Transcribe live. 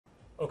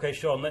Okay,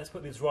 Sean, let's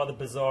put these rather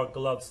bizarre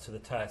gloves to the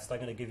test. I'm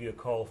going to give you a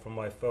call from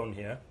my phone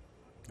here.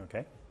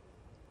 Okay.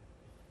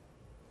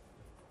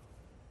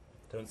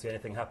 Don't see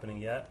anything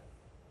happening yet.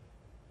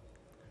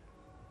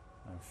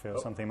 I feel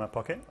something in my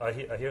pocket. I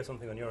hear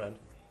something on your end.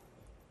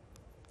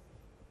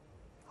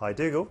 Hi,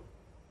 Dougal.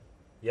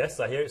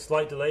 Yes, I hear it.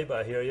 Slight delay, but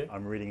I hear you.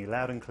 I'm reading you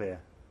loud and clear.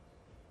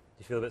 Do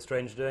you feel a bit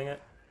strange doing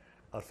it?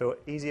 I'd feel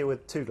easier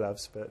with 2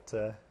 gloves, but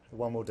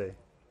one will do.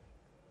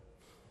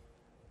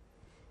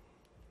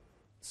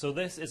 So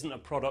this isn't a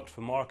product for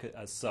market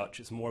as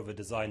such, it's more of a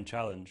design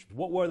challenge.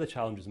 What were the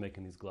challenges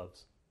making these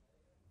gloves?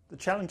 The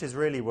challenges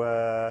really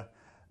were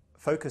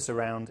focused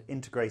around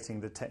integrating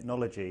the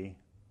technology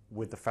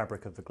with the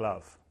fabric of the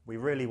glove. We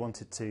really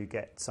wanted to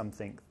get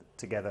something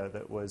together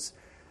that was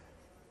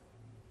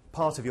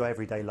part of your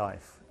everyday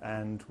life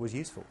and was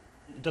useful.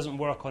 It doesn't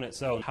work on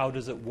its own. How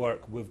does it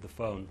work with the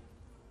phone?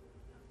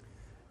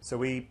 So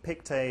we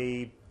picked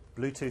a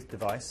Bluetooth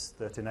device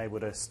that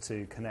enabled us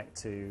to connect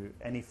to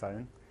any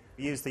phone.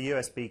 We used the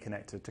USB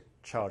connector to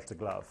charge the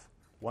glove.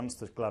 Once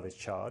the glove is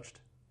charged,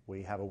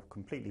 we have a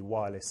completely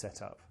wireless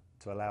setup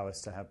to allow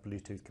us to have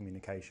Bluetooth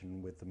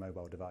communication with the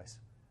mobile device.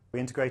 We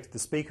integrated the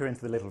speaker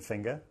into the little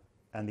finger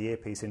and the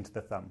earpiece into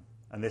the thumb,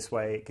 and this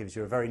way it gives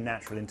you a very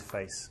natural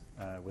interface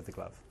with the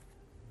glove.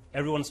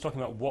 Everyone's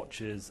talking about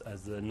watches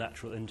as the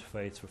natural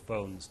interface for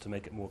phones to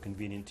make it more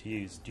convenient to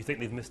use. Do you think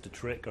they've missed a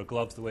trick? Are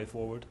gloves the way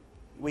forward?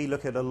 We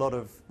look at a lot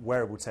of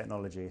wearable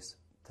technologies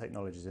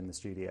in the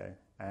studio,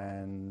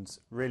 and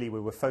really we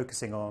were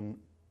focusing on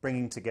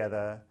bringing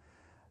together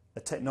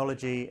a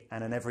technology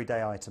and an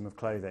everyday item of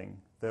clothing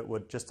that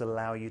would just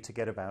allow you to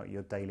get about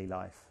your daily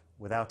life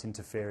without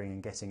interfering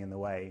and getting in the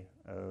way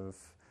of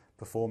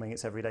performing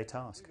its everyday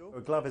task.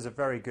 A glove is a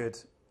very good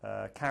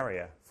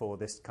carrier for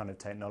this kind of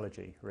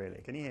technology,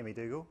 really. Can you hear me,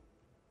 Dougal?